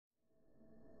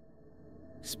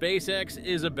SpaceX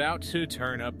is about to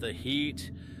turn up the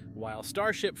heat. While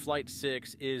Starship Flight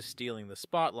 6 is stealing the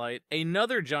spotlight,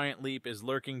 another giant leap is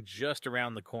lurking just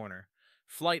around the corner.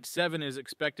 Flight 7 is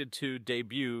expected to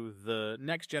debut the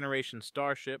next-generation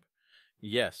Starship.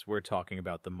 Yes, we're talking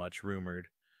about the much-rumored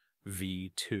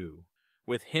V2.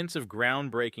 With hints of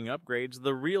groundbreaking upgrades,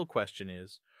 the real question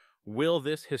is, will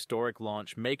this historic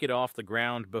launch make it off the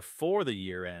ground before the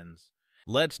year ends?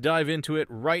 Let's dive into it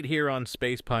right here on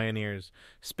Space Pioneers.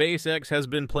 SpaceX has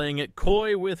been playing it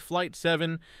coy with Flight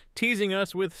 7, teasing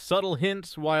us with subtle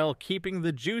hints while keeping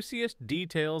the juiciest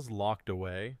details locked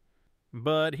away.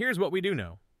 But here's what we do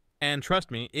know. And trust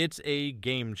me, it's a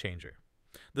game changer.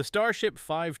 The Starship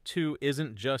V2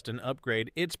 isn't just an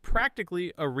upgrade, it's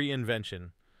practically a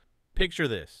reinvention. Picture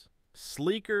this.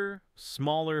 Sleeker,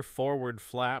 smaller forward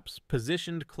flaps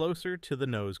positioned closer to the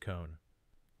nose cone.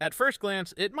 At first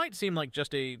glance, it might seem like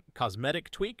just a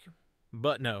cosmetic tweak,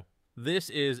 but no. This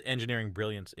is engineering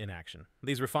brilliance in action.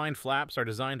 These refined flaps are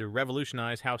designed to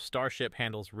revolutionize how Starship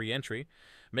handles re-entry,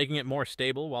 making it more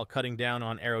stable while cutting down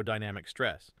on aerodynamic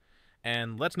stress.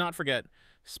 And let's not forget,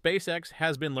 SpaceX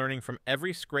has been learning from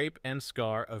every scrape and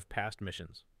scar of past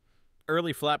missions.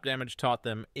 Early flap damage taught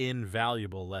them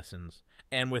invaluable lessons,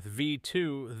 and with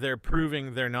V2, they're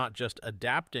proving they're not just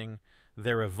adapting,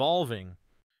 they're evolving.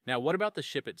 Now, what about the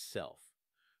ship itself?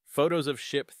 Photos of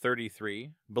Ship 33,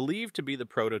 believed to be the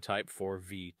prototype for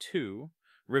V2,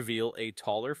 reveal a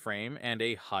taller frame and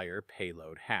a higher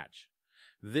payload hatch.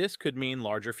 This could mean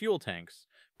larger fuel tanks,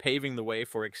 paving the way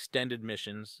for extended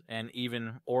missions and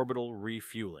even orbital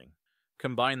refueling.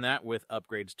 Combine that with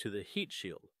upgrades to the heat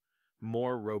shield,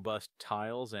 more robust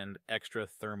tiles and extra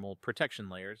thermal protection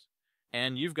layers,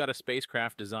 and you've got a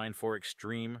spacecraft designed for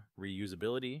extreme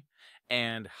reusability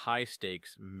and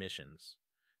high-stakes missions.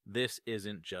 This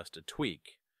isn't just a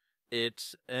tweak,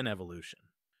 it's an evolution.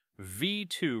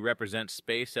 V2 represents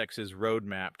SpaceX's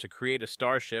roadmap to create a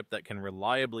Starship that can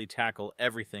reliably tackle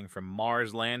everything from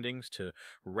Mars landings to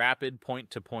rapid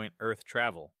point-to-point Earth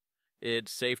travel.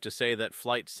 It's safe to say that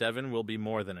Flight 7 will be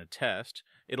more than a test.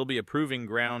 It'll be a proving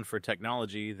ground for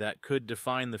technology that could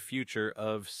define the future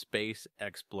of space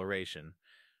exploration.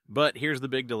 But here's the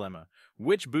big dilemma.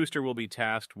 Which booster will be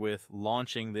tasked with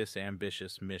launching this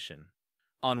ambitious mission?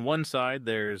 On one side,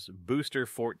 there's Booster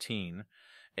 14,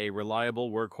 a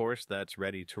reliable workhorse that's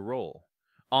ready to roll.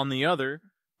 On the other,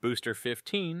 Booster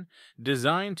 15,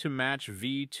 designed to match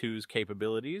V2's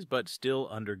capabilities but still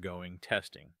undergoing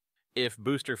testing. If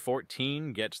Booster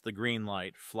 14 gets the green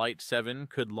light, Flight 7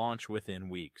 could launch within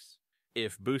weeks.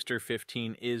 If Booster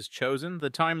 15 is chosen, the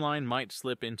timeline might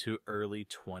slip into early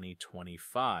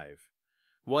 2025.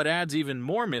 What adds even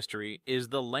more mystery is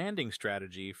the landing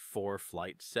strategy for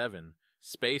Flight 7.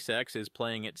 SpaceX is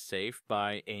playing it safe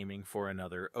by aiming for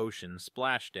another ocean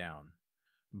splashdown.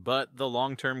 But the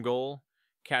long-term goal?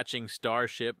 Catching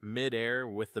Starship mid-air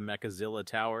with the Mechazilla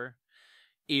tower?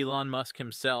 Elon Musk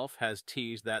himself has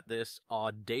teased that this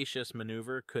audacious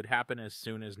maneuver could happen as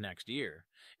soon as next year.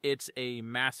 It's a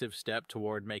massive step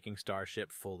toward making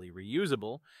Starship fully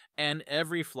reusable, and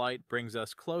every flight brings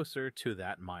us closer to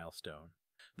that milestone.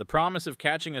 The promise of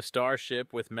catching a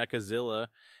Starship with Mechazilla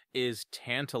is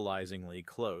tantalizingly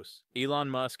close. Elon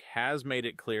Musk has made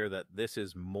it clear that this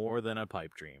is more than a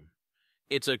pipe dream.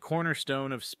 It's a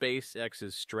cornerstone of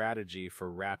SpaceX's strategy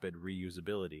for rapid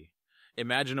reusability.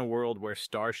 Imagine a world where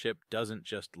Starship doesn't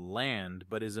just land,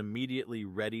 but is immediately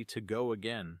ready to go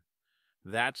again.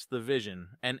 That's the vision,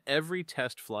 and every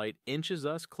test flight inches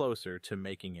us closer to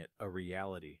making it a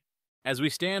reality. As we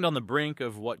stand on the brink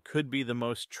of what could be the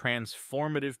most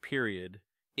transformative period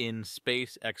in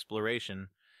space exploration,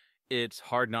 it's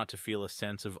hard not to feel a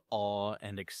sense of awe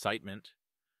and excitement.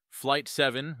 Flight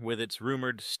 7, with its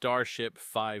rumored Starship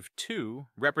V2,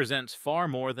 represents far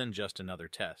more than just another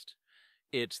test.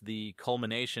 It's the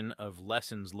culmination of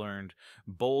lessons learned,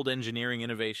 bold engineering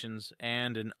innovations,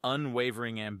 and an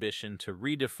unwavering ambition to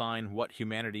redefine what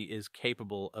humanity is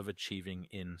capable of achieving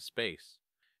in space.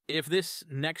 If this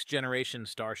next-generation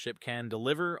Starship can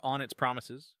deliver on its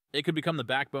promises, it could become the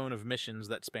backbone of missions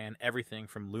that span everything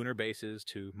from lunar bases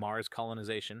to Mars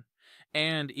colonization,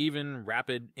 and even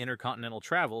rapid intercontinental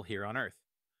travel here on Earth.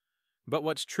 But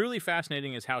what's truly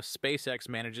fascinating is how SpaceX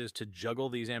manages to juggle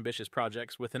these ambitious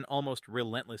projects with an almost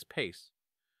relentless pace.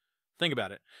 Think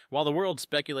about it. While the world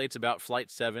speculates about Flight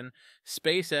 7,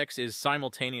 SpaceX is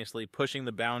simultaneously pushing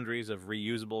the boundaries of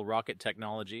reusable rocket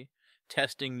technology,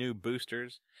 testing new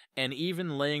boosters, and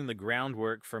even laying the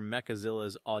groundwork for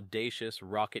Mechazilla's audacious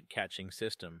rocket-catching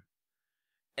system.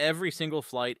 Every single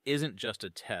flight isn't just a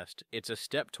test, it's a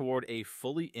step toward a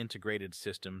fully integrated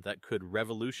system that could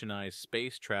revolutionize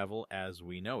space travel as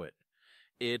we know it.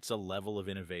 It's a level of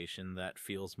innovation that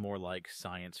feels more like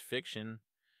science fiction,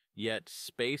 yet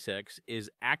SpaceX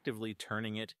is actively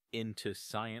turning it into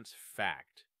science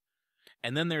fact.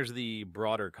 And then there's the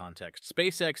broader context.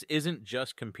 SpaceX isn't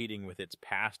just competing with its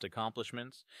past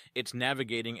accomplishments, it's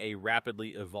navigating a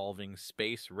rapidly evolving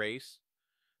space race.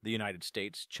 The United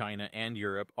States, China, and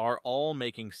Europe are all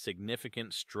making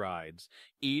significant strides,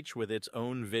 each with its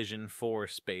own vision for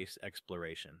space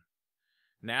exploration.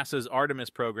 NASA's Artemis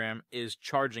program is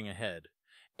charging ahead,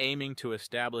 aiming to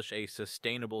establish a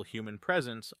sustainable human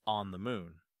presence on the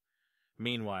moon.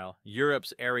 Meanwhile,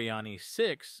 Europe's Ariane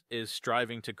 6 is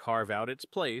striving to carve out its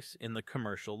place in the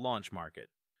commercial launch market.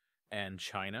 And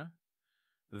China?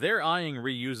 They're eyeing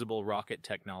reusable rocket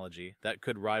technology that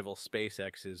could rival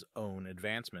SpaceX's own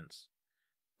advancements.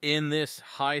 In this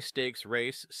high-stakes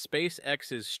race,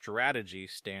 SpaceX's strategy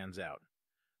stands out.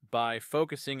 By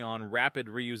focusing on rapid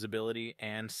reusability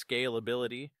and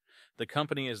scalability, the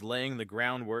company is laying the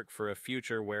groundwork for a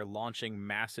future where launching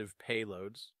massive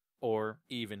payloads, or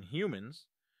even humans,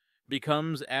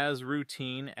 becomes as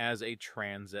routine as a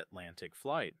transatlantic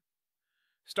flight.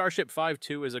 Starship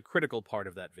V2 is a critical part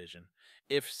of that vision.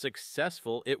 If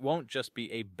successful, it won't just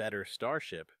be a better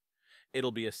Starship.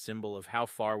 It'll be a symbol of how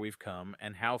far we've come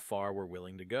and how far we're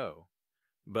willing to go.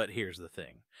 But here's the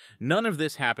thing. None of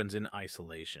this happens in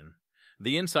isolation.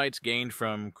 The insights gained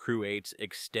from Crew 8's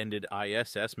extended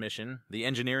ISS mission, the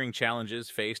engineering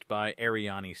challenges faced by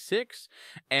Ariane 6,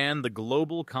 and the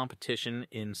global competition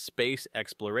in space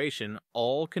exploration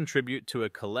all contribute to a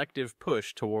collective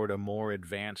push toward a more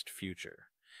advanced future.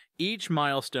 Each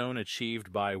milestone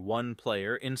achieved by one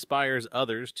player inspires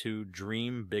others to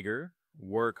dream bigger,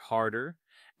 work harder,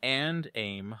 and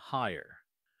aim higher.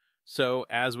 So,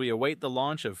 as we await the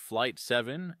launch of Flight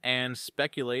 7 and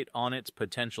speculate on its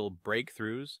potential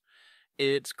breakthroughs,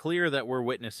 it's clear that we're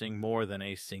witnessing more than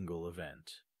a single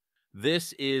event.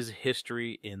 This is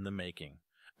history in the making,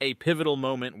 a pivotal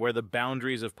moment where the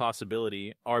boundaries of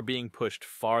possibility are being pushed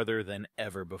farther than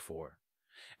ever before.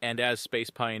 And as space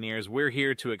pioneers, we're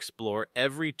here to explore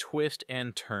every twist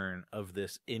and turn of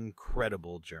this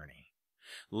incredible journey.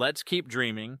 Let's keep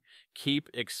dreaming, keep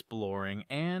exploring,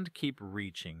 and keep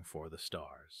reaching for the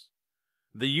stars.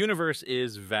 The universe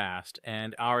is vast,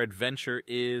 and our adventure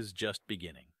is just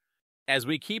beginning. As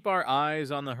we keep our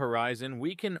eyes on the horizon,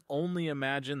 we can only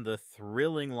imagine the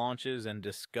thrilling launches and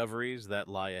discoveries that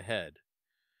lie ahead.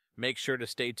 Make sure to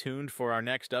stay tuned for our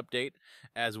next update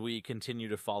as we continue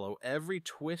to follow every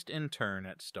twist and turn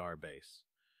at Starbase.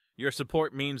 Your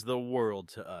support means the world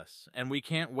to us, and we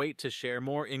can't wait to share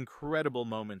more incredible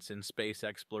moments in space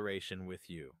exploration with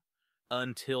you.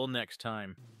 Until next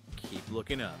time, keep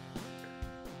looking up.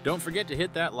 Don't forget to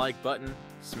hit that like button,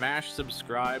 smash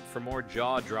subscribe for more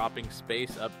jaw-dropping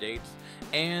space updates,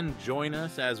 and join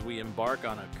us as we embark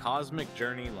on a cosmic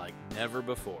journey like never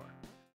before.